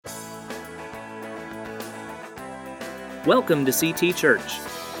Welcome to CT Church.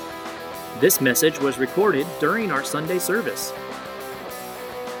 This message was recorded during our Sunday service.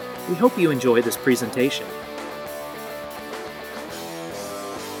 We hope you enjoy this presentation.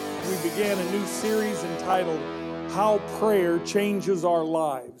 We began a new series entitled How Prayer Changes Our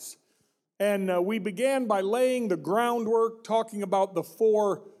Lives. And we began by laying the groundwork, talking about the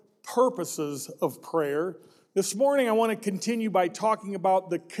four purposes of prayer. This morning I want to continue by talking about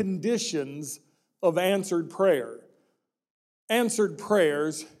the conditions of answered prayer. Answered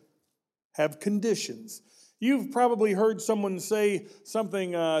prayers have conditions. You've probably heard someone say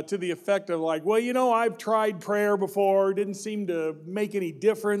something to the effect of like, well, I've tried prayer before. It didn't seem to make any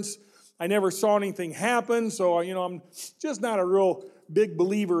difference. I never saw anything happen. So, I'm just not a real big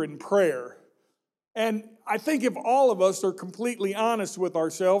believer in prayer. And I think if all of us are completely honest with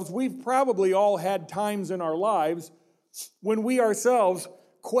ourselves, we've probably all had times in our lives when we ourselves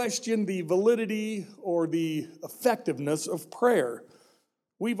question the validity or the effectiveness of prayer.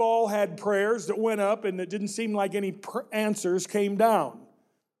 We've all had prayers that went up and it didn't seem like any answers came down.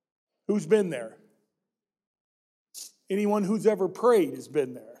 Who's been there? Anyone who's ever prayed has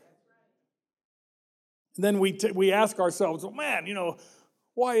been there. And then we ask ourselves, well, man,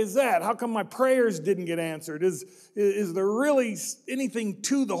 why is that? How come my prayers didn't get answered? Is there really anything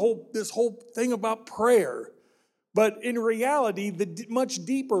to this whole thing about prayer? But in reality, the much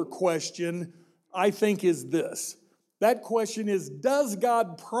deeper question, I think, is this. That question is, does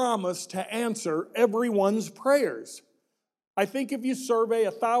God promise to answer everyone's prayers? I think if you survey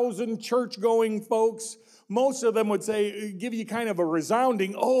 1,000 church-going folks, most of them would give you kind of a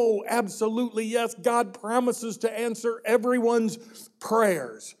resounding, oh, absolutely, yes, God promises to answer everyone's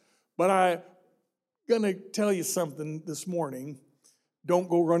prayers. But I'm going to tell you something this morning. Don't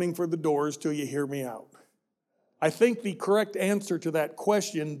go running for the doors till you hear me out. I think the correct answer to that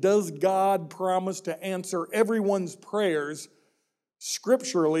question, does God promise to answer everyone's prayers?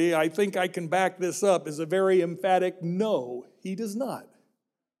 Scripturally, I think I can back this up, is a very emphatic no, he does not.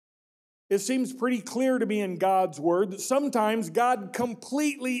 It seems pretty clear to me in God's word that sometimes God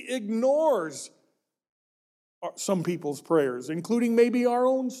completely ignores some people's prayers, including maybe our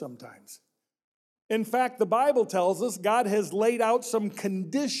own sometimes. In fact, the Bible tells us God has laid out some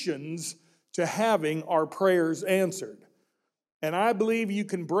conditions to having our prayers answered. And I believe you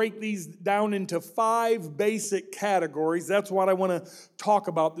can break these down into 5 basic categories. That's what I want to talk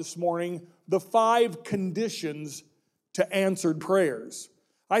about this morning, the 5 conditions to answered prayers.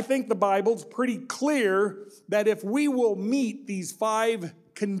 I think the Bible's pretty clear that if we will meet these 5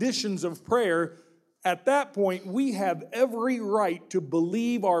 conditions of prayer, at that point we have every right to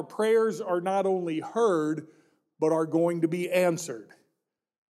believe our prayers are not only heard, but are going to be answered.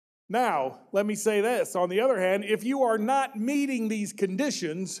 Now, let me say this. On the other hand, if you are not meeting these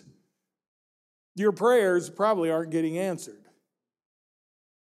conditions, your prayers probably aren't getting answered.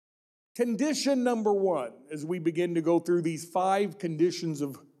 Condition number 1, as we begin to go through these 5 conditions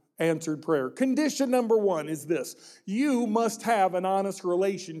of answered prayer. Condition number 1 is this. You must have an honest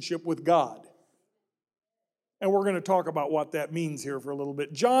relationship with God. And we're going to talk about what that means here for a little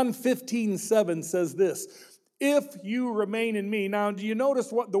bit. John 15:7 says this. If you remain in me. Now, do you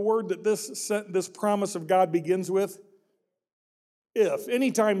notice what the word that this promise of God begins with? If.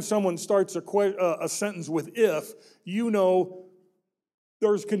 Anytime someone starts a sentence with if,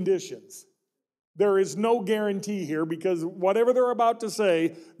 there's conditions. There is no guarantee here because whatever they're about to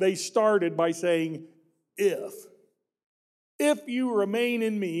say, they started by saying if. If you remain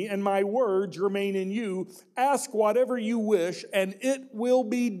in me and my words remain in you, ask whatever you wish and it will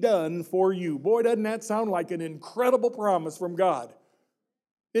be done for you. Boy, doesn't that sound like an incredible promise from God?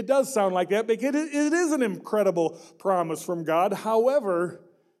 It does sound like that because it is an incredible promise from God. However,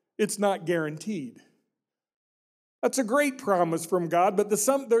 it's not guaranteed. That's a great promise from God, but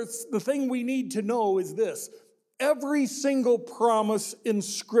the thing we need to know is this. Every single promise in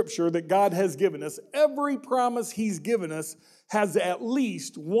Scripture that God has given us, every promise He's given us has at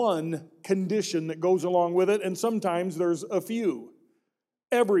least one condition that goes along with it, and sometimes there's a few.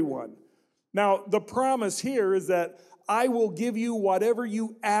 Everyone. Now, the promise here is that I will give you whatever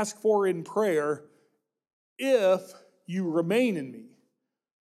you ask for in prayer if you remain in me.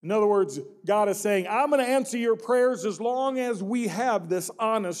 In other words, God is saying, I'm going to answer your prayers as long as we have this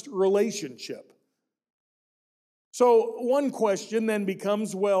honest relationship. So one question then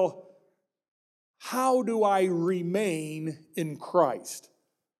becomes, well, how do I remain in Christ?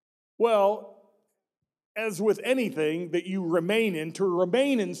 Well, as with anything that you remain in, to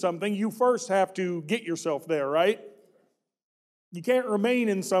remain in something, you first have to get yourself there, right? You can't remain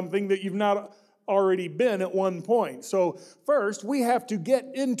in something that you've not already been at one point. So first, we have to get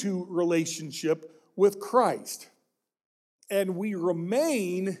into relationship with Christ. and we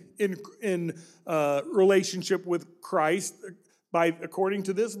remain in relationship with Christ according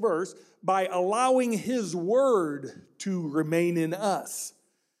to this verse, by allowing His Word to remain in us.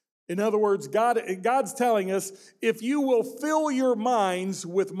 In other words, God's telling us, if you will fill your minds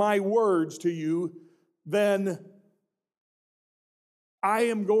with my words to you, then I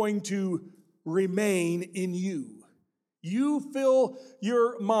am going to remain in you. You fill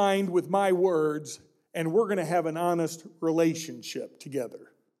your mind with my words, and we're going to have an honest relationship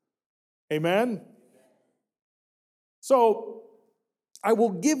together. Amen? So, I will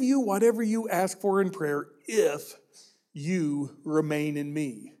give you whatever you ask for in prayer if you remain in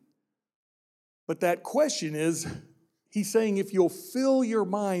me. But that question is, he's saying if you'll fill your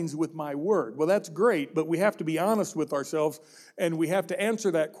minds with my word. Well, that's great, but we have to be honest with ourselves, and we have to answer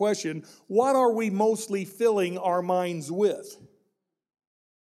that question. What are we mostly filling our minds with?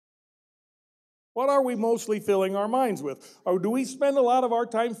 What are we mostly filling our minds with? Or do we spend a lot of our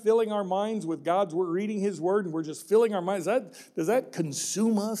time filling our minds with God's word, reading His word, and we're just filling our minds? Does that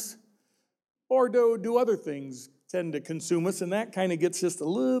consume us? Or do other things tend to consume us, and that kind of gets just a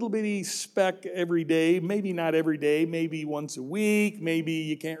little bitty speck every day? Maybe not every day, maybe once a week, maybe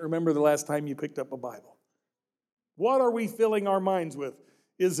you can't remember the last time you picked up a Bible. What are we filling our minds with?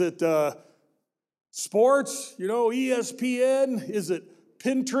 Is it sports, ESPN? Is it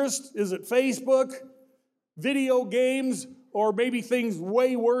Pinterest? Is it Facebook? Video games? Or maybe things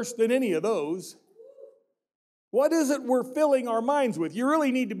way worse than any of those? What is it we're filling our minds with? You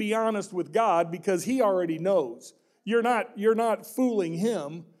really need to be honest with God, because He already knows. You're not fooling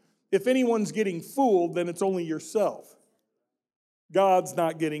Him. If anyone's getting fooled, then it's only yourself. God's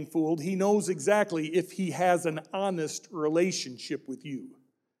not getting fooled. He knows exactly if He has an honest relationship with you.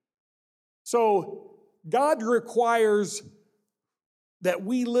 So God requires that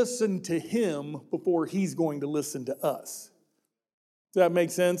we listen to Him before He's going to listen to us. Does that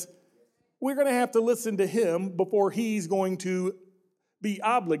make sense? We're going to have to listen to Him before He's going to be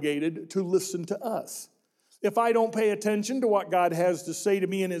obligated to listen to us. If I don't pay attention to what God has to say to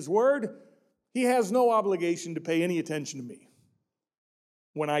me in His Word, He has no obligation to pay any attention to me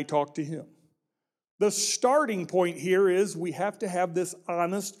when I talk to Him. The starting point here is we have to have this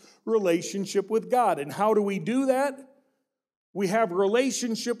honest relationship with God. And how do we do that? We have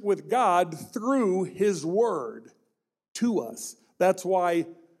relationship with God through His Word to us. That's why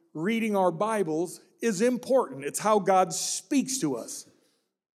reading our Bibles is important. It's how God speaks to us.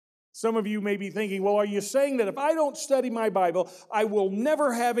 Some of you may be thinking, well, are you saying that if I don't study my Bible, I will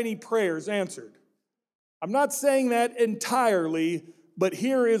never have any prayers answered? I'm not saying that entirely, but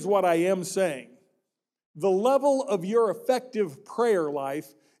here is what I am saying. The level of your effective prayer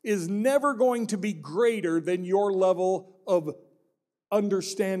life is never going to be greater than your level of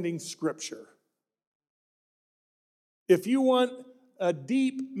understanding Scripture. If you want a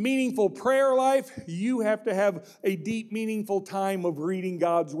deep, meaningful prayer life, you have to have a deep, meaningful time of reading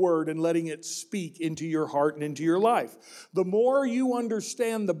God's Word and letting it speak into your heart and into your life. The more you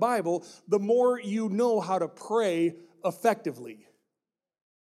understand the Bible, the more you know how to pray effectively.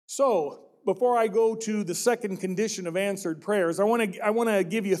 So, before I go to the second condition of answered prayers, I want to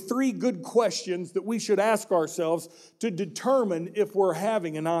give you 3 good questions that we should ask ourselves to determine if we're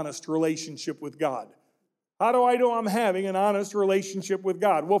having an honest relationship with God. How do I know I'm having an honest relationship with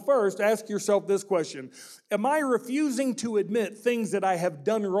God? Well, first, ask yourself this question. Am I refusing to admit things that I have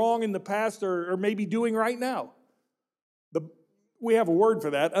done wrong in the past or maybe doing right now? We have a word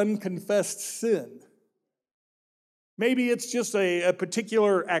for that, unconfessed sin. Maybe it's just a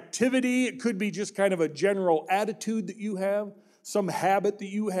particular activity. It could be just kind of a general attitude that you have, some habit that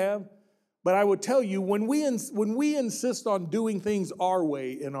you have. But I would tell you, when we insist on doing things our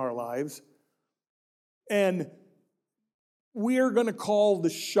way in our lives, and we are going to call the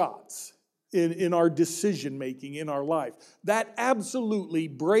shots in our decision making in our life, that absolutely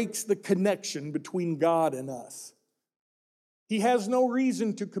breaks the connection between God and us. He has no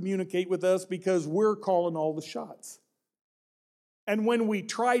reason to communicate with us because we're calling all the shots. And when we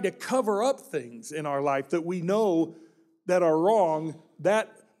try to cover up things in our life that we know that are wrong,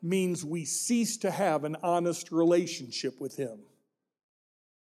 that means we cease to have an honest relationship with Him.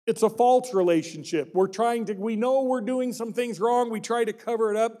 It's a false relationship. We know we're doing some things wrong. We try to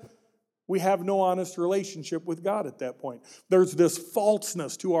cover it up. We have no honest relationship with God at that point. There's this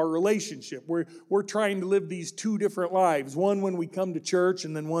falseness to our relationship. We're trying to live these 2 different lives, one when we come to church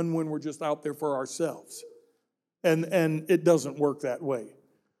and then one when we're just out there for ourselves. And it doesn't work that way.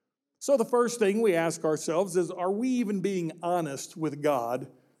 So the first thing we ask ourselves is, are we even being honest with God?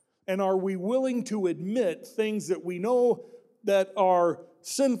 And are we willing to admit things that we know that are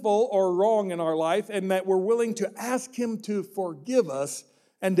sinful or wrong in our life, and that we're willing to ask Him to forgive us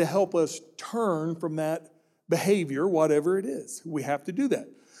and to help us turn from that behavior, whatever it is. We have to do that.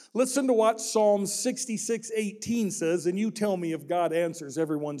 Listen to what Psalm 66:18 says, and you tell me if God answers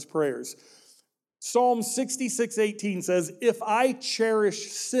everyone's prayers. Psalm 66:18 says, "If I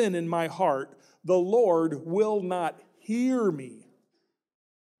cherish sin in my heart, the Lord will not hear me."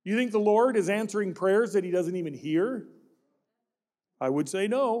 You think the Lord is answering prayers that He doesn't even hear? I would say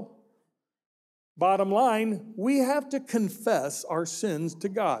no. Bottom line, we have to confess our sins to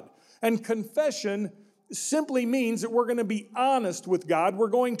God. And confession simply means that we're going to be honest with God. We're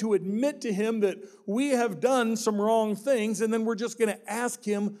going to admit to Him that we have done some wrong things, and then we're just going to ask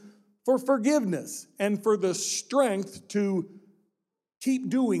Him for forgiveness and for the strength to keep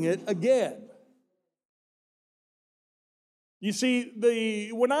doing it again. You see,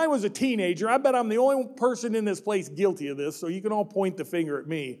 when I was a teenager, I bet I'm the only person in this place guilty of this, so you can all point the finger at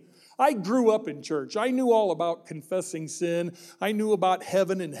me. I grew up in church. I knew all about confessing sin. I knew about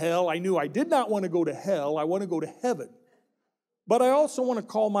heaven and hell. I knew I did not want to go to hell. I want to go to heaven. But I also want to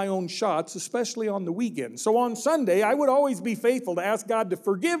call my own shots, especially on the weekend. So on Sunday, I would always be faithful to ask God to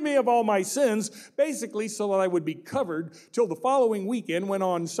forgive me of all my sins, basically so that I would be covered till the following weekend, when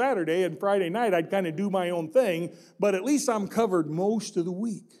on Saturday and Friday night I'd kind of do my own thing, but at least I'm covered most of the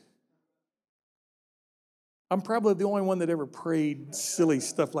week. I'm probably the only one that ever prayed silly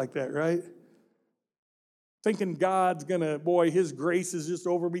stuff like that, right? Thinking God's His grace is just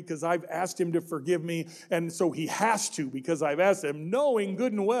over me because I've asked Him to forgive me, and so He has to because I've asked Him, knowing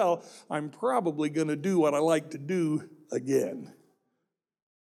good and well I'm probably going to do what I like to do again.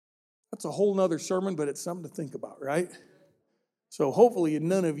 That's a whole nother sermon, but it's something to think about, right? So hopefully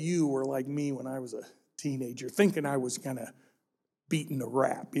none of you were like me when I was a teenager, thinking I was kind of beating the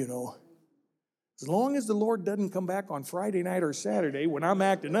rap, As long as the Lord doesn't come back on Friday night or Saturday when I'm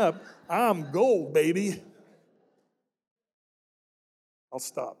acting up, I'm gold, baby. I'll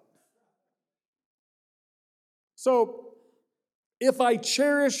stop. So, if I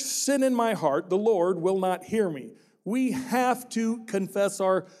cherish sin in my heart, the Lord will not hear me. We have to confess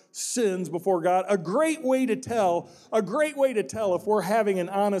our sins before God. A great way to tell if we're having an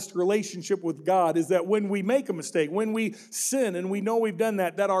honest relationship with God is that when we make a mistake, when we sin and we know we've done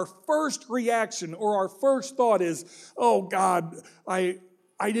that our first reaction or our first thought is, "Oh God, I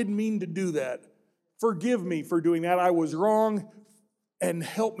didn't mean to do that. Forgive me for doing that. I was wrong, and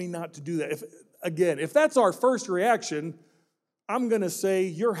help me not to do that." If that's our first reaction, I'm going to say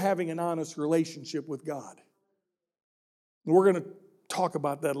you're having an honest relationship with God. We're going to talk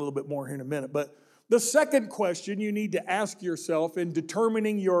about that a little bit more here in a minute. But the second question you need to ask yourself in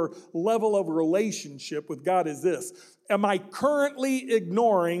determining your level of relationship with God is this: am I currently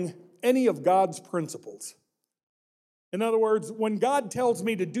ignoring any of God's principles? In other words, when God tells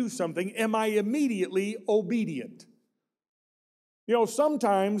me to do something, am I immediately obedient?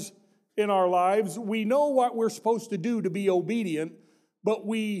 Sometimes in our lives, we know what we're supposed to do to be obedient, but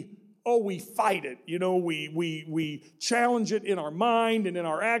we fight it. We challenge it in our mind and in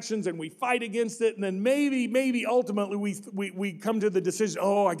our actions, and we fight against it, and then maybe ultimately we come to the decision,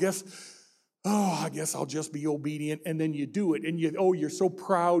 I guess I'll just be obedient, and then you do it, and you're so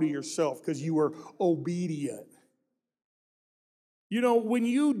proud of yourself because you were obedient. When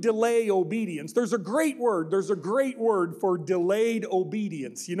you delay obedience, there's a great word for delayed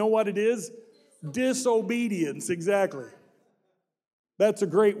obedience. You know what it is? Disobedience, exactly. That's a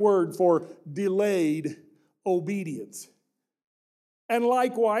great word for delayed obedience. And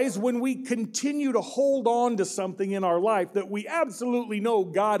likewise, when we continue to hold on to something in our life that we absolutely know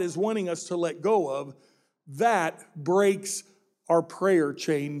God is wanting us to let go of, that breaks our prayer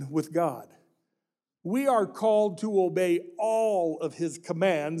chain with God. We are called to obey all of His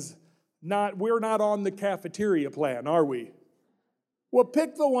commands. We're not on the cafeteria plan, are we? Well,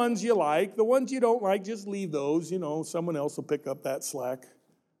 pick the ones you like. The ones you don't like, just leave those. Someone else will pick up that slack.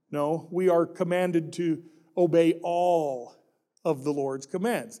 No, we are commanded to obey all of the Lord's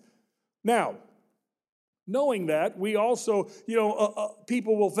commands. Now, knowing that, we also,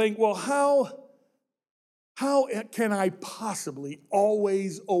 people will think, well, how can I possibly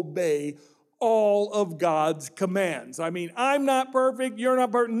always obey all of God's commands? I mean, I'm not perfect, you're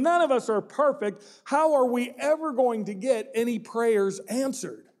not perfect, none of us are perfect. How are we ever going to get any prayers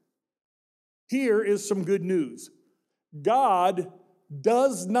answered? Here is some good news. God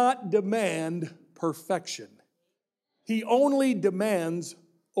does not demand perfection. He only demands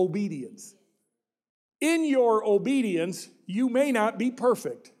obedience. In your obedience, you may not be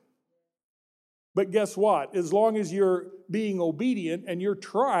perfect. But guess what? As long as you're being obedient and you're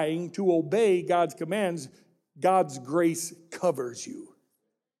trying to obey God's commands, God's grace covers you.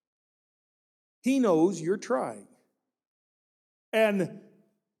 He knows you're trying. And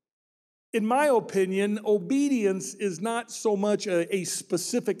in my opinion, obedience is not so much a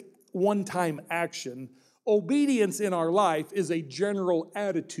specific one-time action. Obedience in our life is a general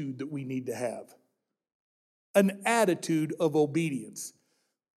attitude that we need to have. An attitude of obedience.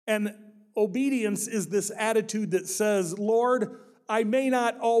 And obedience is this attitude that says, Lord, I may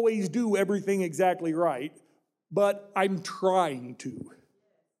not always do everything exactly right, but I'm trying to.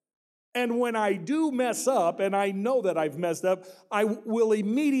 And when I do mess up, and I know that I've messed up, I will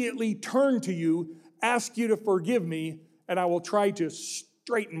immediately turn to you, ask you to forgive me, and I will try to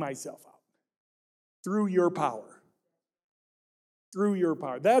straighten myself out through your power. Through your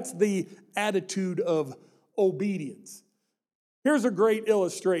power. That's the attitude of obedience. Here's a great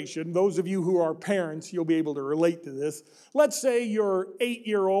illustration. Those of you who are parents, you'll be able to relate to this. Let's say your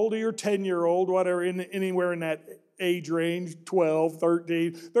 8-year-old or your 10-year-old, whatever, anywhere in that age range, 12,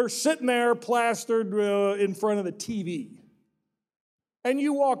 13, they're sitting there plastered in front of the TV. And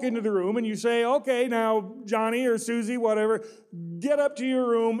you walk into the room and you say, okay, now, Johnny or Susie, whatever, get up to your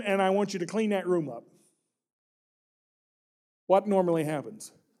room and I want you to clean that room up. What normally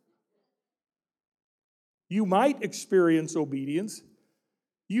happens? You might experience obedience.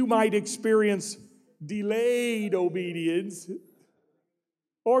 You might experience delayed obedience.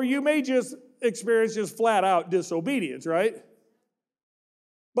 Or you may just experience just flat out disobedience, right?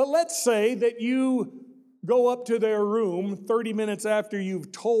 But let's say that you go up to their room 30 minutes after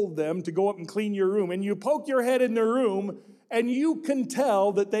you've told them to go up and clean your room, and you poke your head in their room, and you can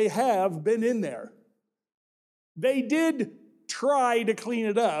tell that they have been in there. They did try to clean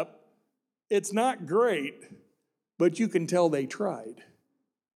it up. It's not great, but you can tell they tried.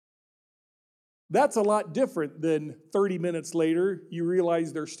 That's a lot different than 30 minutes later, you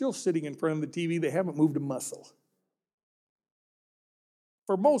realize they're still sitting in front of the TV, they haven't moved a muscle.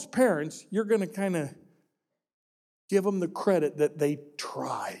 For most parents, you're going to kind of give them the credit that they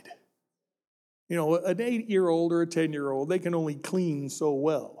tried. You know, an 8-year-old or a 10-year-old, they can only clean so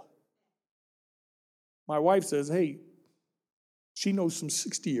well. My wife says, hey, she knows some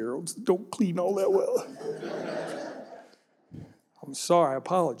 60-year-olds that don't clean all that well. I'm sorry, I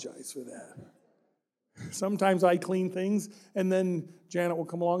apologize for that. Sometimes I clean things, and then Janet will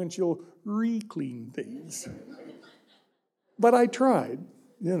come along and she'll re-clean things. But I tried,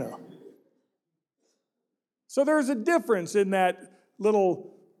 you know. So there's a difference in that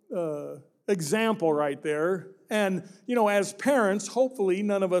little example right there. And, you know, as parents, hopefully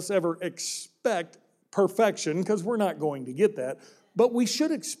none of us ever expect perfection, because we're not going to get that. But we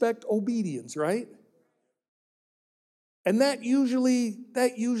should expect obedience, right? And that usually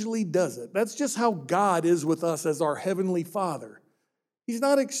does it. That's just how God is with us as our Heavenly Father. He's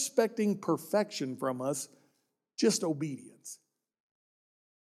not expecting perfection from us, just obedience.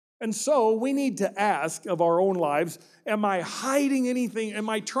 And so we need to ask of our own lives, am I hiding anything? Am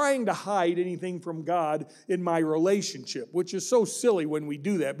I trying to hide anything from God in my relationship? Which is so silly when we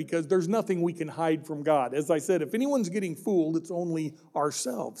do that, because there's nothing we can hide from God. As I said, if anyone's getting fooled, it's only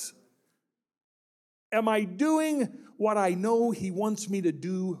ourselves. Am I doing what I know He wants me to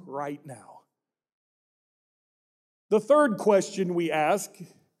do right now? The third question we ask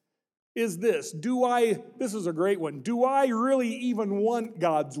is this. This is a great one. Do I really even want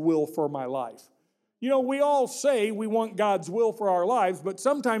God's will for my life? You know, we all say we want God's will for our lives, but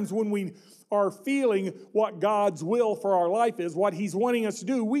sometimes when we are feeling what God's will for our life is, what He's wanting us to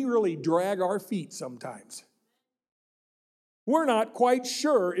do, we really drag our feet sometimes. We're not quite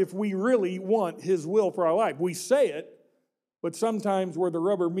sure if we really want His will for our life. We say it, but sometimes where the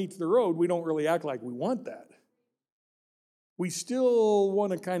rubber meets the road, we don't really act like we want that. We still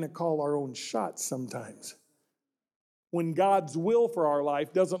want to kind of call our own shots sometimes. When God's will for our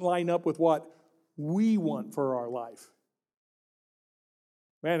life doesn't line up with what we want for our life.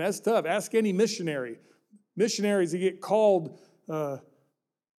 Man, that's tough. Ask any missionary. Missionaries that get called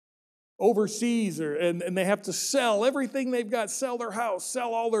overseas and they have to sell everything they've got, sell their house,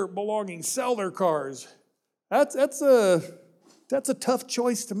 sell all their belongings, sell their cars. That's a tough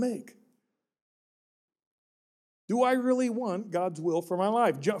choice to make. Do I really want God's will for my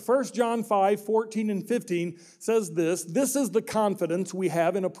life? 1 John 5, 14 and 15 says this. This is the confidence we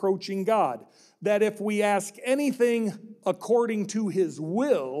have in approaching God, that if we ask anything according to His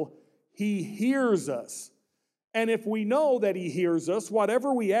will, He hears us. And if we know that He hears us,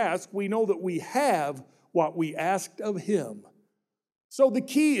 whatever we ask, we know that we have what we asked of Him. So the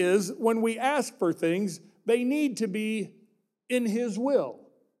key is, when we ask for things, they need to be in His will.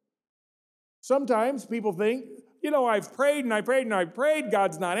 Sometimes people think, you know, I've prayed and I prayed and I prayed.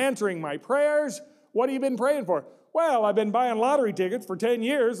 God's not answering my prayers. What have you been praying for? well, I've been buying lottery tickets for 10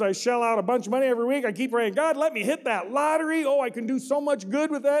 years. I shell out a bunch of money every week. I keep praying, God, let me hit that lottery. Oh, I can do so much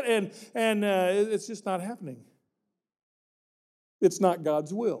good with that. And it's just not happening. It's not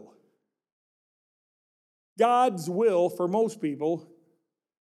God's will. God's will for most people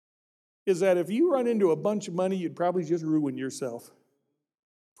is that if you run into a bunch of money, you'd probably just ruin yourself.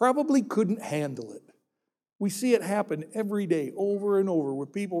 Probably couldn't handle it. We see it happen every day over and over where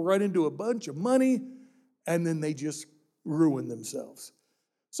people run into a bunch of money and then they just ruin themselves.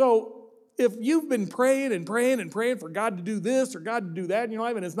 So if you've been praying and praying and praying for God to do this or God to do that in your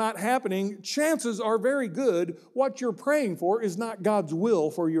life and it's not happening, chances are very good what you're praying for is not God's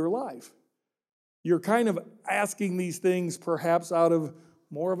will for your life. You're kind of asking these things perhaps out of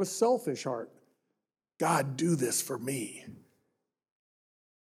more of a selfish heart. God, do this for me.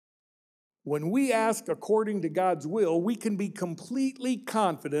 When we ask according to God's will, we can be completely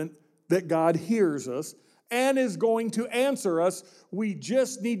confident that God hears us and is going to answer us. We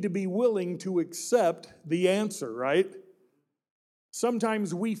just need to be willing to accept the answer, right?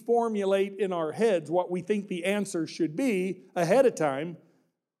 Sometimes we formulate in our heads what we think the answer should be ahead of time,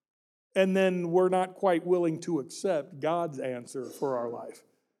 and then we're not quite willing to accept God's answer for our life.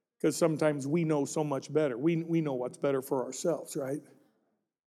 Because sometimes we know so much better. We know what's better for ourselves, right?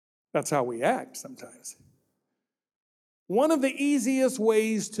 That's how we act sometimes. One of the easiest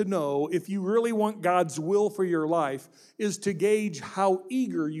ways to know if you really want God's will for your life is to gauge how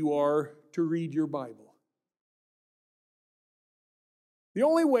eager you are to read your Bible. The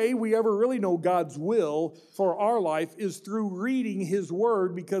only way we ever really know God's will for our life is through reading His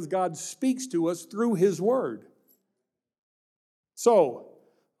Word, because God speaks to us through His Word. So,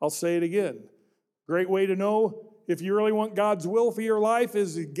 I'll say it again. Great way to know if you really want God's will for your life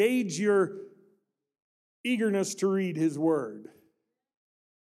is to gauge your eagerness to read His Word.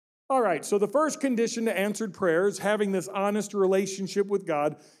 All right, so the first condition to answered prayer is having this honest relationship with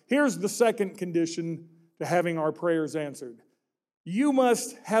God. Here's the second condition to having our prayers answered. You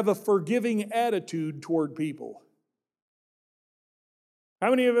must have a forgiving attitude toward people. How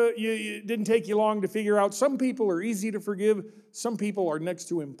many of you, it didn't take you long to figure out some people are easy to forgive, some people are next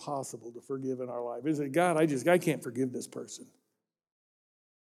to impossible to forgive in our life? Is it, God, I can't forgive this person.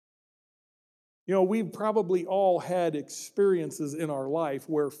 You know, we've probably all had experiences in our life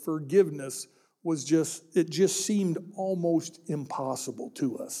where forgiveness it just seemed almost impossible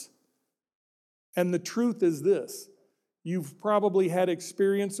to us. And the truth is this, you've probably had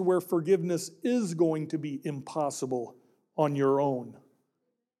experience where forgiveness is going to be impossible on your own.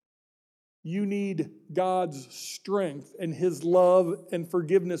 You need God's strength and His love and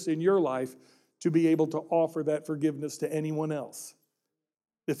forgiveness in your life to be able to offer that forgiveness to anyone else.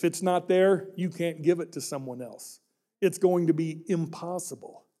 If it's not there, you can't give it to someone else. It's going to be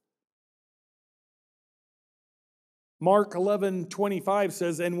impossible. Mark 11:25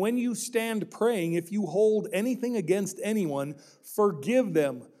 says, "And when you stand praying, if you hold anything against anyone, forgive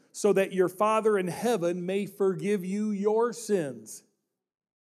them, so that your Father in heaven may forgive you your sins."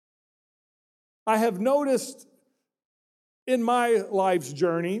 I have noticed in my life's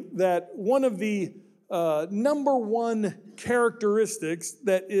journey that one of the number one characteristics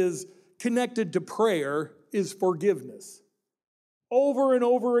that is connected to prayer is forgiveness. Over and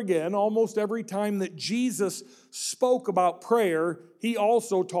over again, almost every time that Jesus spoke about prayer, He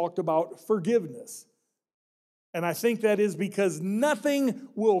also talked about forgiveness. And I think that is because nothing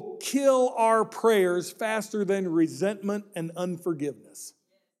will kill our prayers faster than resentment and unforgiveness.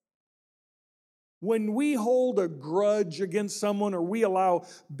 When we hold a grudge against someone or we allow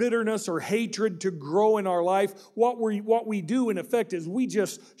bitterness or hatred to grow in our life, what we do in effect is we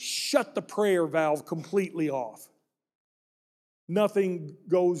just shut the prayer valve completely off. Nothing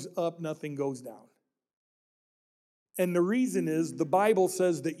goes up, nothing goes down. And the reason is the Bible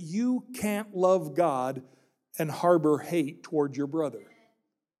says that you can't love God and harbor hate toward your brother.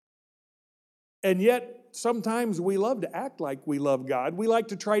 And yet, sometimes we love to act like we love God. We like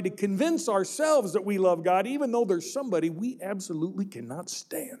to try to convince ourselves that we love God, even though there's somebody we absolutely cannot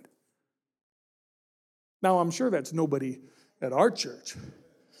stand. Now, I'm sure that's nobody at our church,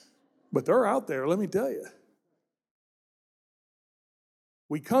 but they're out there, let me tell you.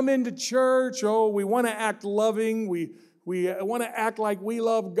 We come into church, we want to act loving, we want to act like we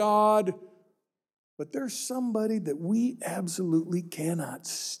love God, but there's somebody that we absolutely cannot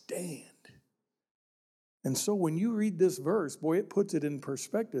stand. And so when you read this verse, boy, it puts it in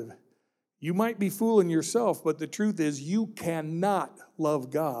perspective. You might be fooling yourself, but the truth is you cannot love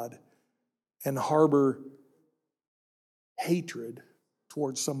God and harbor hatred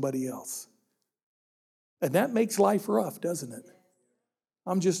towards somebody else. And that makes life rough, doesn't it?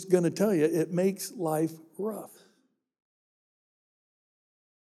 I'm just going to tell you, it makes life rough.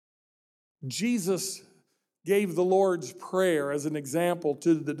 Jesus gave the Lord's Prayer as an example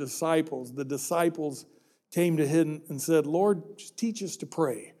to the disciples. The disciples came to him and said, Lord, just teach us to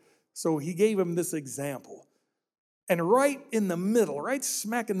pray. So he gave him this example. And right in the middle, right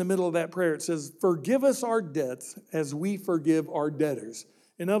smack in the middle of that prayer, it says, forgive us our debts as we forgive our debtors.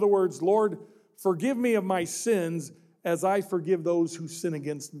 In other words, Lord, forgive me of my sins as I forgive those who sin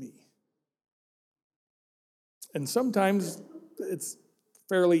against me. And sometimes it's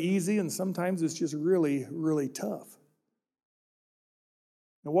fairly easy, and sometimes it's just really, really tough.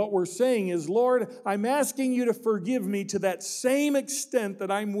 And what we're saying is, Lord, I'm asking you to forgive me to that same extent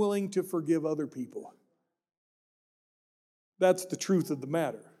that I'm willing to forgive other people. That's the truth of the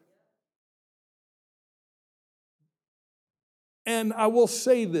matter. And I will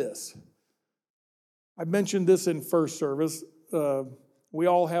say this. I mentioned this in first service. We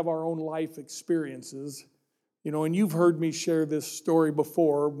all have our own life experiences. And you've heard me share this story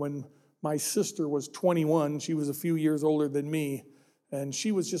before. When my sister was 21, she was a few years older than me, and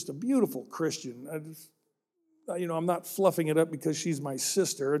she was just a beautiful Christian. I'm not fluffing it up because she's my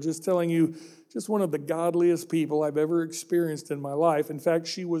sister. I'm just telling you, just one of the godliest people I've ever experienced in my life. In fact,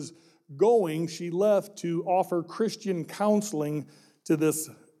 she left to offer Christian counseling to this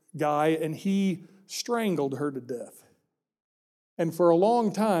guy, and he strangled her to death. And for a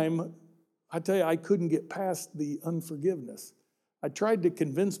long time, I tell you, I couldn't get past the unforgiveness. I tried to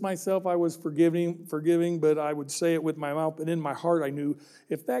convince myself I was forgiving, but I would say it with my mouth, and in my heart I knew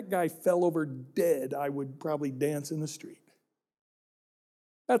if that guy fell over dead, I would probably dance in the street.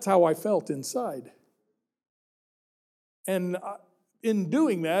 That's how I felt inside. And in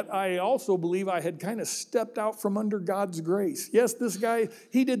doing that, I also believe I had kind of stepped out from under God's grace. Yes, this guy,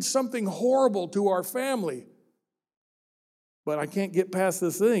 he did something horrible to our family, but I can't get past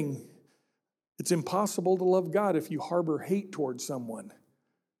this thing. It's impossible to love God if you harbor hate towards someone.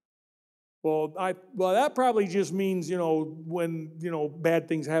 Well, that probably just means, when, bad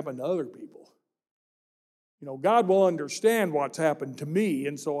things happen to other people. God will understand what's happened to me,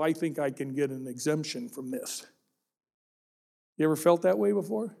 and so I think I can get an exemption from this. You ever felt that way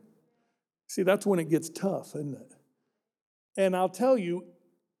before? See, that's when it gets tough, isn't it? And I'll tell you,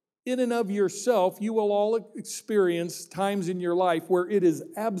 in and of yourself, you will all experience times in your life where it is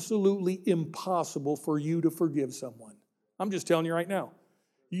absolutely impossible for you to forgive someone. I'm just telling you right now.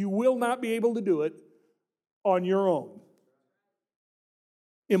 You will not be able to do it on your own.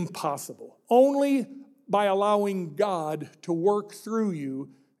 Impossible. Only by allowing God to work through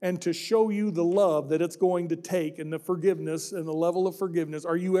you and to show you the love that it's going to take and the forgiveness and the level of forgiveness,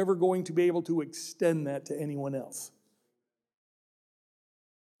 are you ever going to be able to extend that to anyone else?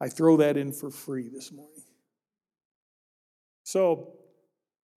 I throw that in for free this morning. So,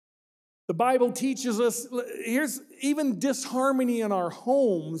 the Bible teaches us, here's even disharmony in our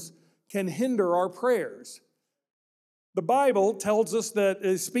homes can hinder our prayers. The Bible tells us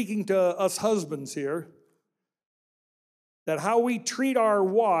that, speaking to us husbands here, that how we treat our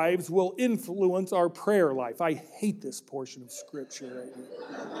wives will influence our prayer life. I hate this portion of Scripture right here.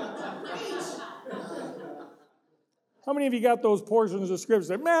 How many of you got those portions of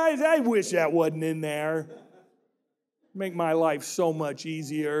Scripture? Man, I wish that wasn't in there. Make my life so much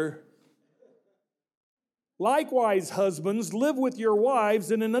easier. Likewise, husbands, live with your wives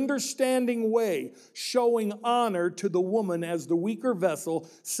in an understanding way, showing honor to the woman as the weaker vessel,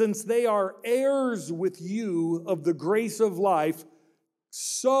 since they are heirs with you of the grace of life,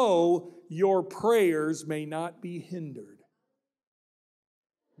 so your prayers may not be hindered.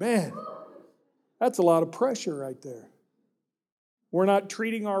 Man, that's a lot of pressure right there. We're not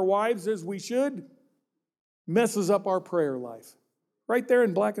treating our wives as we should, messes up our prayer life. Right there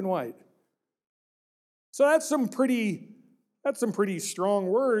in black and white. So that's some pretty strong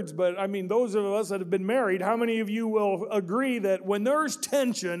words, but I mean, those of us that have been married, how many of you will agree that when there's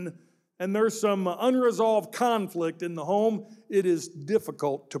tension and there's some unresolved conflict in the home, it is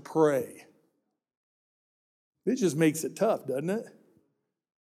difficult to pray? It just makes it tough, doesn't it?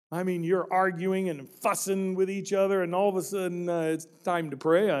 I mean, you're arguing and fussing with each other, and all of a sudden it's time to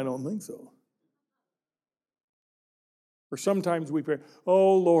pray? I don't think so. Or sometimes we pray,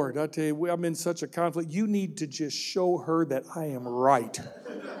 oh Lord, I tell you, I'm in such a conflict. You need to just show her that I am right.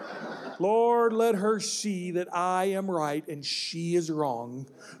 Lord, let her see that I am right and she is wrong.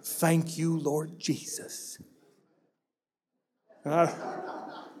 Thank you, Lord Jesus.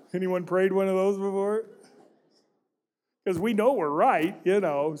 Anyone prayed one of those before? Because we know we're right,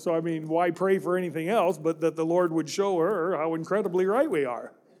 So, I mean, why pray for anything else but that the Lord would show her how incredibly right we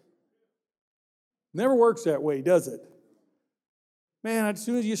are? Never works that way, does it? Man, as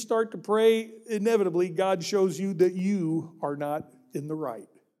soon as you start to pray, inevitably God shows you that you are not in the right.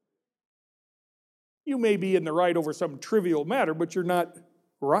 You may be in the right over some trivial matter, but you're not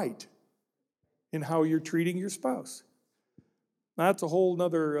right in how you're treating your spouse. That's a whole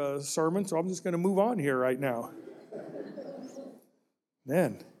nother sermon, so I'm just going to move on here right now.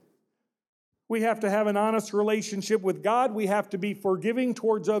 Man, we have to have an honest relationship with God. We have to be forgiving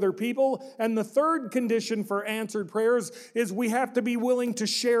towards other people. And the third condition for answered prayers is we have to be willing to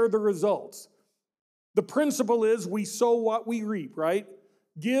share the results. The principle is we sow what we reap, right?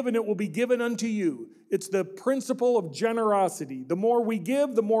 Give and it will be given unto you. It's the principle of generosity. The more we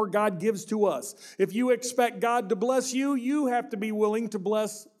give, the more God gives to us. If you expect God to bless you, you have to be willing to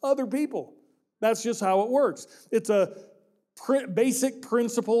bless other people. That's just how it works. It's a basic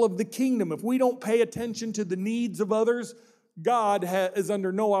principle of the kingdom. If we don't pay attention to the needs of others, God is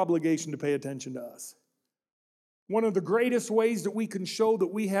under no obligation to pay attention to us. One of the greatest ways that we can show that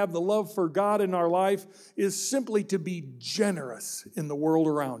we have the love for God in our life is simply to be generous in the world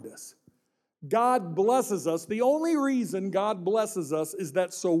around us. God blesses us. The only reason God blesses us is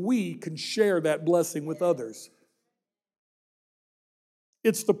that so we can share that blessing with others.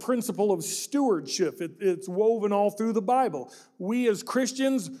 It's the principle of stewardship. It's woven all through the Bible. We as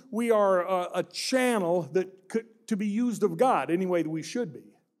Christians, we are a channel to be used of God any way that we should be.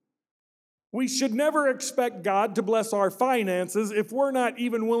 We should never expect God to bless our finances if we're not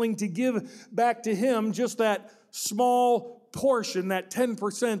even willing to give back to Him just that small portion, that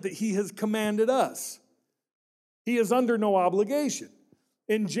 10% that He has commanded us. He is under no obligation.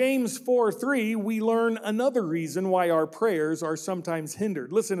 In James 4:3, we learn another reason why our prayers are sometimes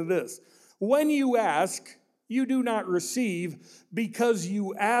hindered. Listen to this. When you ask, you do not receive because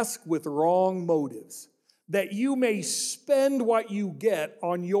you ask with wrong motives, that you may spend what you get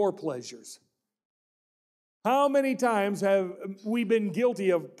on your pleasures. How many times have we been guilty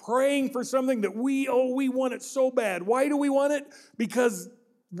of praying for something that we want it so bad? Why do we want it? Because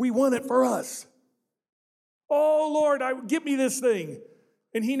we want it for us. Oh, Lord, give me this thing.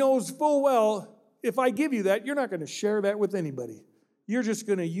 And He knows full well, if I give you that, you're not going to share that with anybody. You're just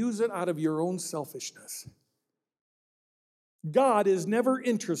going to use it out of your own selfishness. God is never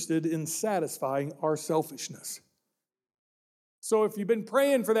interested in satisfying our selfishness. So if you've been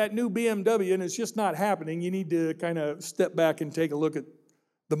praying for that new BMW and it's just not happening, you need to kind of step back and take a look at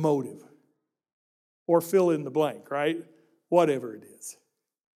the motive. Or fill in the blank, right? Whatever it is.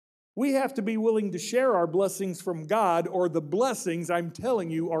 We have to be willing to share our blessings from God, or the blessings, I'm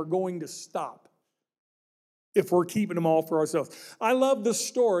telling you, are going to stop if we're keeping them all for ourselves. I love this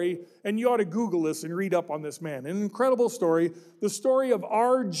story, and you ought to Google this and read up on this man. An incredible story, the story of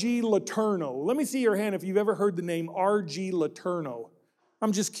R.G. Letourneau. Let me see your hand if you've ever heard the name R.G. Letourneau.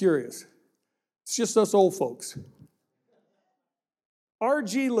 I'm just curious. It's just us old folks.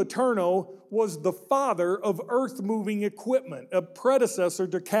 R.G. Letourneau was the father of earth-moving equipment, a predecessor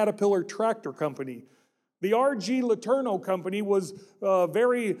to Caterpillar Tractor Company. The R.G. Letourneau Company was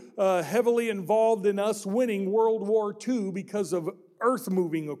very heavily involved in us winning World War II because of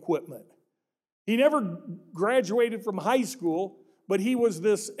earth-moving equipment. He never graduated from high school, but he was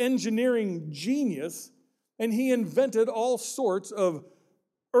this engineering genius, and he invented all sorts of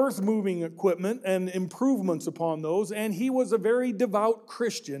earth-moving equipment and improvements upon those, and he was a very devout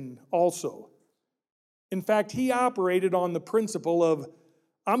Christian also. In fact, he operated on the principle of,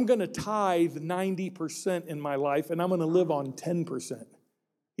 I'm going to tithe 90% in my life, and I'm going to live on 10%.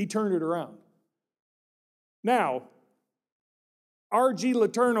 He turned it around. Now, R.G.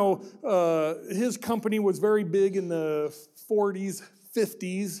 Letourneau, his company was very big in the 40s,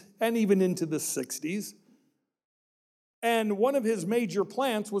 50s, and even into the 60s. And one of his major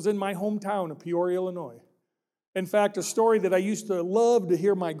plants was in my hometown of Peoria, Illinois. In fact, a story that I used to love to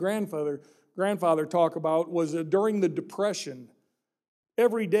hear my grandfather talk about was during the Depression.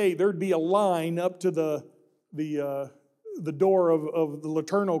 Every day there'd be a line up to the door of the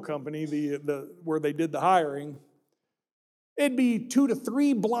Letourneau Company, where they did the hiring. It'd be 2 to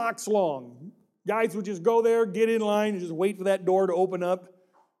 3 blocks long. Guys would just go there, get in line, and just wait for that door to open up.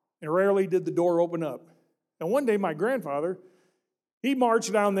 And rarely did the door open up. And one day my grandfather, he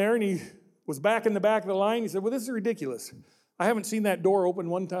marched down there and he was back in the back of the line. He said, well, this is ridiculous. I haven't seen that door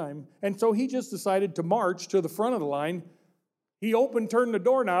open one time. And so he just decided to march to the front of the line. He turned the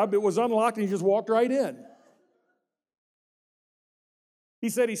doorknob, it was unlocked, and he just walked right in. He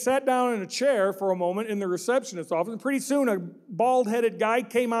said he sat down in a chair for a moment in the receptionist's office, and pretty soon a bald-headed guy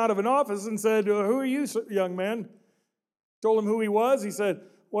came out of an office and said, who are you, young man? Told him who he was. He said,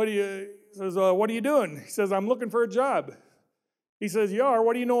 what are you doing? He says, I'm looking for a job. He says, you are?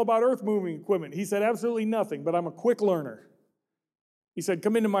 What do you know about earth-moving equipment? He said, absolutely nothing, but I'm a quick learner. He said,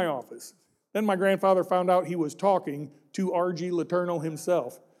 come into my office. Then my grandfather found out he was talking to R.G. Letourneau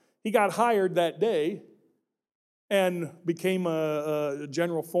himself. He got hired that day and became a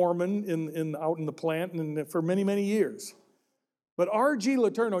general foreman out in the plant and for many, many years. But R.G.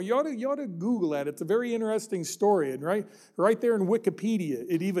 Letourneau, you ought to Google that. It's a very interesting story. And right there in Wikipedia,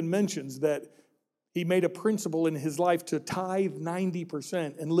 it even mentions that he made a principle in his life to tithe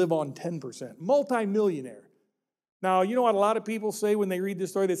 90% and live on 10%. Multi-millionaire. Now, you know what a lot of people say when they read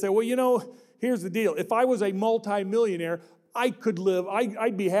this story? They say, well, here's the deal. If I was a multi-millionaire,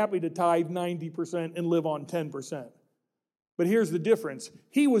 I'd be happy to tithe 90% and live on 10%. But here's the difference.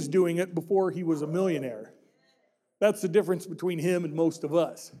 He was doing it before he was a millionaire. That's the difference between him and most of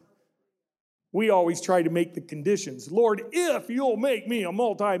us. We always try to make the conditions. Lord, if you'll make me a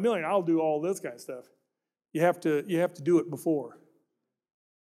multi-millionaire, I'll do all this kind of stuff. You have to do it before.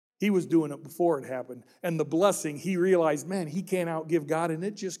 He was doing it before it happened. And the blessing, he realized, man, he can't outgive God, and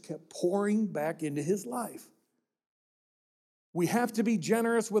it just kept pouring back into his life. We have to be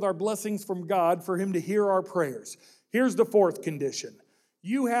generous with our blessings from God for him to hear our prayers. Here's the fourth condition.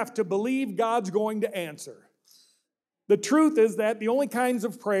 You have to believe God's going to answer. The truth is that the only kinds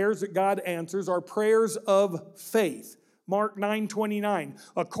of prayers that God answers are prayers of faith. Mark 9:29.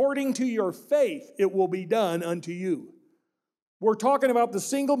 According to your faith, it will be done unto you. We're talking about the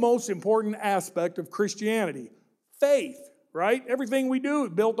single most important aspect of Christianity. Faith, right? Everything we do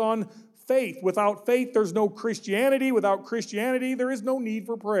is built on faith. Without faith, there's no Christianity. Without Christianity, there is no need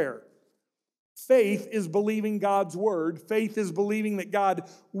for prayer. Faith is believing God's word. Faith is believing that God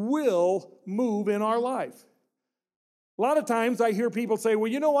will move in our life. A lot of times I hear people say,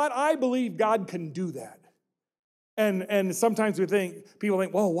 well, you know what? I believe God can do that. And sometimes people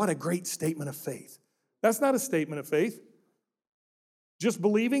think, whoa, what a great statement of faith. That's not a statement of faith. Just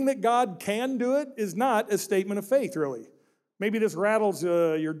believing that God can do it is not a statement of faith, really. Maybe this rattles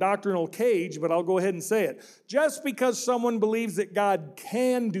your doctrinal cage, but I'll go ahead and say it. Just because someone believes that God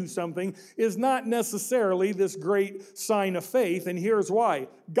can do something is not necessarily this great sign of faith, and here's why.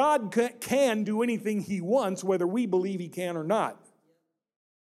 God can do anything he wants, whether we believe he can or not.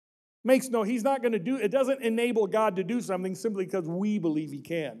 He's not going to do, it doesn't enable God to do something simply because we believe he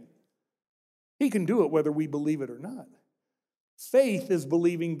can. He can do it whether we believe it or not. Faith is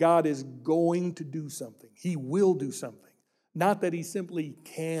believing God is going to do something. He will do something. Not that he simply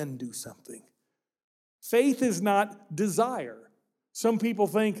can do something. Faith is not desire. Some people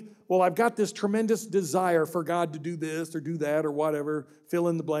think, well, I've got this tremendous desire for God to do this or do that or whatever, fill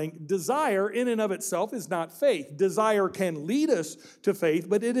in the blank. Desire in and of itself is not faith. Desire can lead us to faith,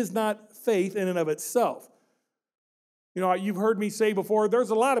 but it is not faith in and of itself. You know, you've heard me say before, there's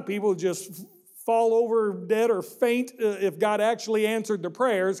a lot of people who just fall over dead or faint if God actually answered their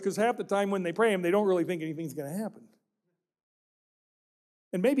prayers, because half the time when they pray him, they don't really think anything's going to happen.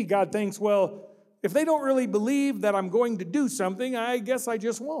 And maybe God thinks, well, if they don't really believe that I'm going to do something, I guess I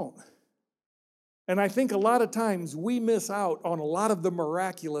just won't. And I think a lot of times we miss out on a lot of the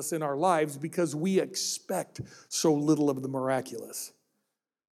miraculous in our lives because we expect so little of the miraculous.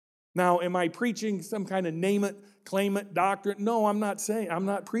 Now, am I preaching some kind of name it, claim it doctrine? No, I'm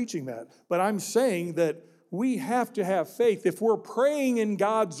not preaching that. But I'm saying that we have to have faith. If we're praying in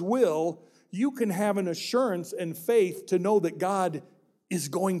God's will, you can have an assurance and faith to know that God is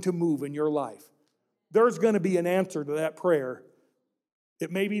going to move in your life. There's going to be an answer to that prayer.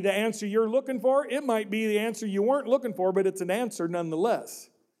 It may be the answer you're looking for. It might be the answer you weren't looking for, but it's an answer nonetheless.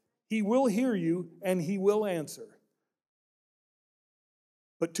 He will hear you and he will answer.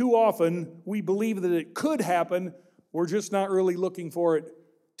 But too often, we believe that it could happen. We're just not really looking for it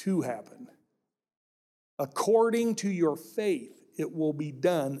to happen. According to your faith, it will be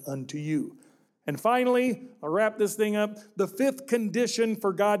done unto you. And finally, I'll wrap this thing up. The fifth condition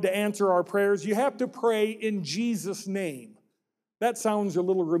for God to answer our prayers, you have to pray in Jesus' name. That sounds a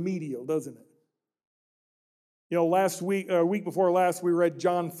little remedial, doesn't it? You know, week before last, we read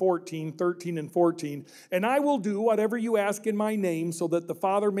John 14, 13 and 14. And I will do whatever you ask in my name so that the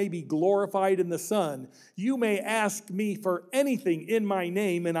Father may be glorified in the Son. You may ask me for anything in my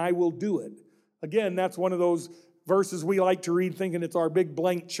name and I will do it. Again, that's one of those verses we like to read thinking it's our big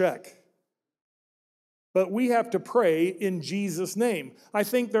blank check. But we have to pray in Jesus' name. I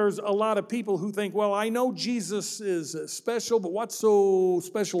think there's a lot of people who think, well, I know Jesus is special, but what's so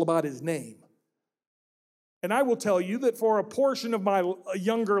special about his name? And I will tell you that for a portion of my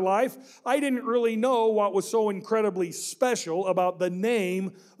younger life, I didn't really know what was so incredibly special about the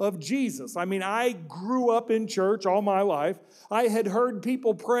name of Jesus. I mean, I grew up in church all my life. I had heard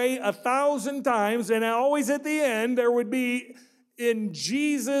people pray 1,000 times, and always at the end, there would be, in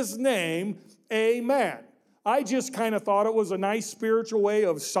Jesus' name, amen. I just kind of thought it was a nice spiritual way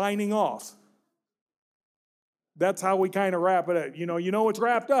of signing off. That's how we kind of wrap it up. It's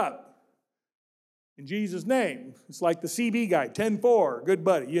wrapped up. In Jesus' name. It's like the CB guy, 10-4, good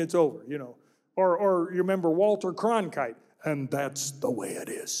buddy. Yeah, it's over, Or you remember Walter Cronkite, and that's the way it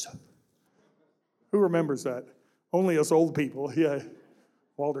is. Who remembers that? Only us old people. Yeah,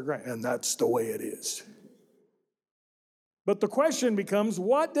 Walter Cronkite, and that's the way it is. But the question becomes,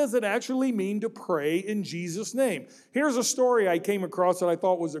 what does it actually mean to pray in Jesus' name? Here's a story I came across that I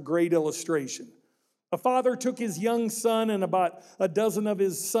thought was a great illustration. A father took his young son and about a dozen of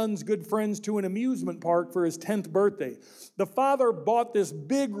his son's good friends to an amusement park for his 10th birthday. The father bought this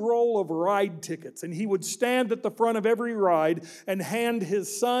big roll of ride tickets, and he would stand at the front of every ride and hand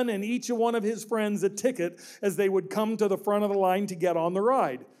his son and each one of his friends a ticket as they would come to the front of the line to get on the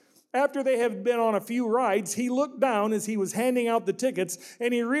ride. After they had been on a few rides, he looked down as he was handing out the tickets,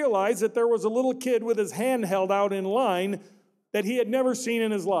 and he realized that there was a little kid with his hand held out in line that he had never seen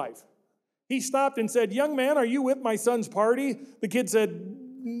in his life. He stopped and said, "Young man, are you with my son's party?" The kid said,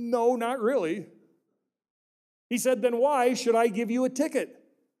 "No, not really." He said, "Then why should I give you a ticket?"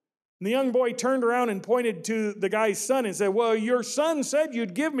 And the young boy turned around and pointed to the guy's son and said, "Well, your son said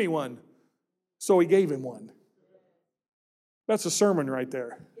you'd give me one." So he gave him one. That's a sermon right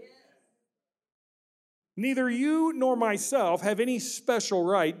there. Neither you nor myself have any special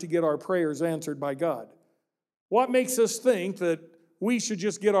right to get our prayers answered by God. What makes us think that we should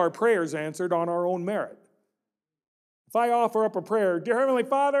just get our prayers answered on our own merit? If I offer up a prayer, "Dear Heavenly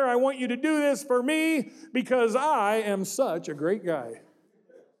Father, I want you to do this for me because I am such a great guy."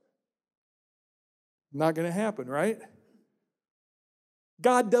 Not going to happen, right?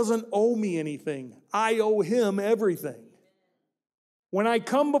 God doesn't owe me anything. I owe Him everything. When I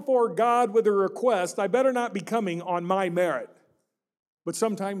come before God with a request, I better not be coming on my merit. But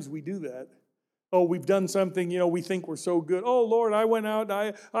sometimes we do that. Oh, we've done something, we think we're so good. "Oh, Lord, I went out,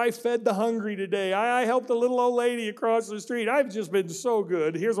 I fed the hungry today. I helped a little old lady across the street. I've just been so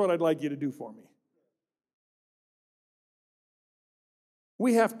good. Here's what I'd like you to do for me."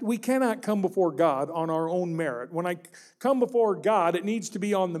 We cannot come before God on our own merit. When I come before God, it needs to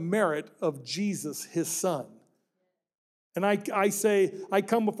be on the merit of Jesus, His Son. And I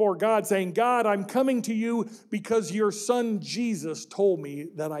come before God saying, "God, I'm coming to you because your Son Jesus told me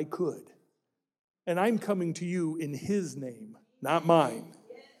that I could. And I'm coming to you in His name, not mine."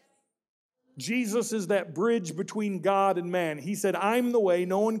 Jesus is that bridge between God and man. He said, "I'm the way.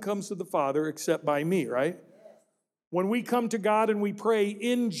 No one comes to the Father except by me," right? When we come to God and we pray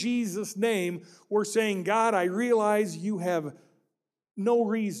in Jesus' name, we're saying, "God, I realize you have no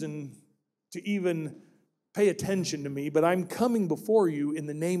reason to even pay attention to me, but I'm coming before you in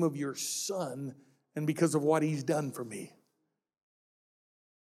the name of your Son and because of what He's done for me."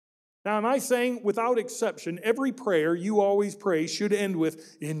 Now, am I saying, without exception, every prayer you always pray should end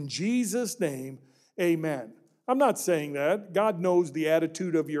with, "In Jesus' name, amen"? I'm not saying that. God knows the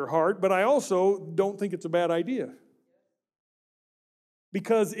attitude of your heart, but I also don't think it's a bad idea.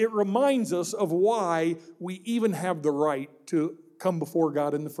 Because it reminds us of why we even have the right to come before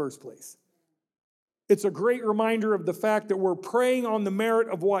God in the first place. It's a great reminder of the fact that we're praying on the merit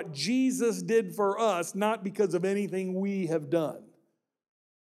of what Jesus did for us, not because of anything we have done.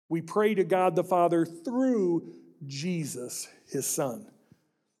 We pray to God the Father through Jesus, His Son.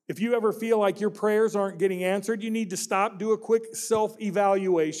 If you ever feel like your prayers aren't getting answered, you need to stop, do a quick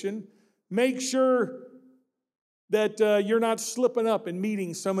self-evaluation. Make sure that you're not slipping up and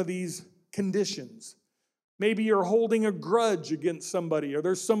meeting some of these conditions. Maybe you're holding a grudge against somebody, or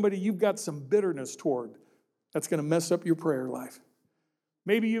there's somebody you've got some bitterness toward. That's going to mess up your prayer life.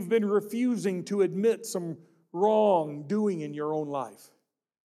 Maybe you've been refusing to admit some wrongdoing in your own life.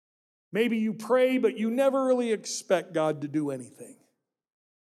 Maybe you pray, but you never really expect God to do anything.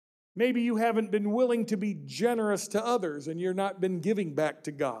 Maybe you haven't been willing to be generous to others and you're not been giving back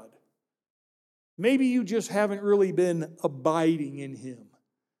to God. Maybe you just haven't really been abiding in Him.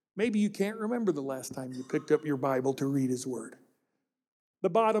 Maybe you can't remember the last time you picked up your Bible to read His Word. The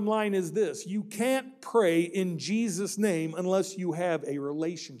bottom line is this: you can't pray in Jesus' name unless you have a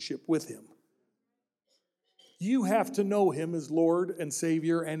relationship with Him. You have to know Him as Lord and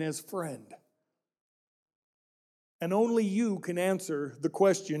Savior and as friend. And only you can answer the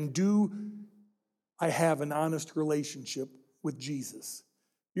question, do I have an honest relationship with Jesus?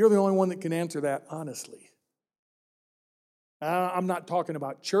 You're the only one that can answer that honestly. I'm not talking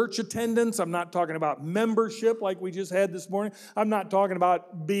about church attendance. I'm not talking about membership like we just had this morning. I'm not talking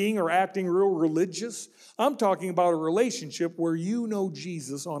about being or acting real religious. I'm talking about a relationship where you know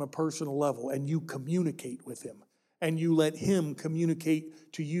Jesus on a personal level and you communicate with Him and you let Him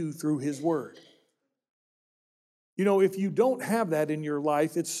communicate to you through His Word. You know, if you don't have that in your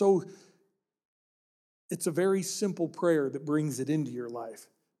life, it's so It's a very simple prayer that brings it into your life.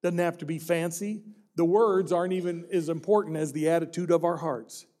 Doesn't have to be fancy. The words aren't even as important as the attitude of our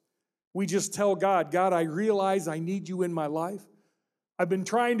hearts. We just tell God, God, I realize I need you in my life. I've been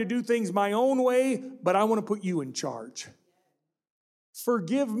trying to do things my own way, but I want to put you in charge.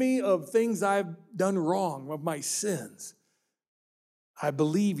 Forgive me of things I've done wrong, of my sins. I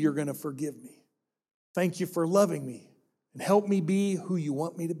believe you're going to forgive me. Thank you for loving me and help me be who you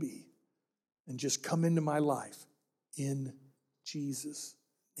want me to be. And just come into my life in Jesus'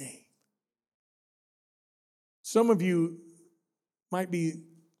 name. Some of you might be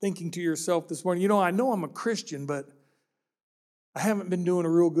thinking to yourself this morning, I know I'm a Christian, but I haven't been doing a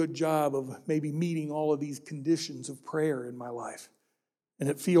real good job of maybe meeting all of these conditions of prayer in my life. And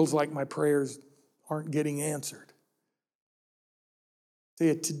it feels like my prayers aren't getting answered.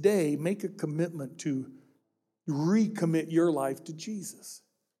 Today, make a commitment to recommit your life to Jesus.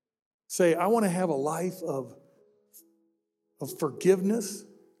 Say, I want to have a life of forgiveness.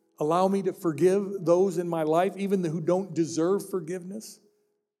 Allow me to forgive those in my life, even who don't deserve forgiveness,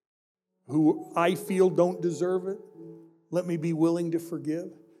 who I feel don't deserve it. Let me be willing to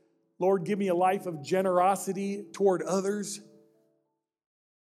forgive. Lord, give me a life of generosity toward others.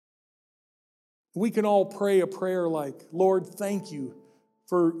 We can all pray a prayer like, Lord, thank you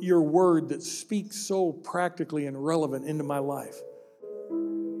for your word that speaks so practically and relevant into my life.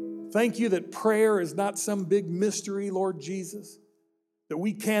 Thank you that prayer is not some big mystery, Lord Jesus, that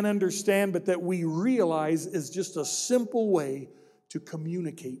we can't understand, but that we realize is just a simple way to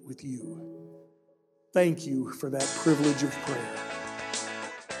communicate with you. Thank you for that privilege of prayer.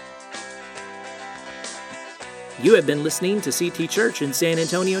 You have been listening to CT Church in San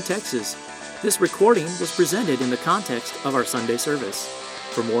Antonio, Texas. This recording was presented in the context of our Sunday service.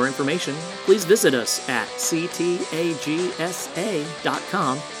 For more information, please visit us at ctagsa.com,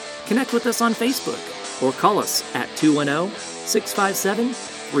 connect with us on Facebook, or call us at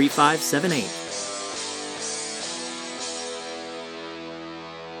 210-657-3578.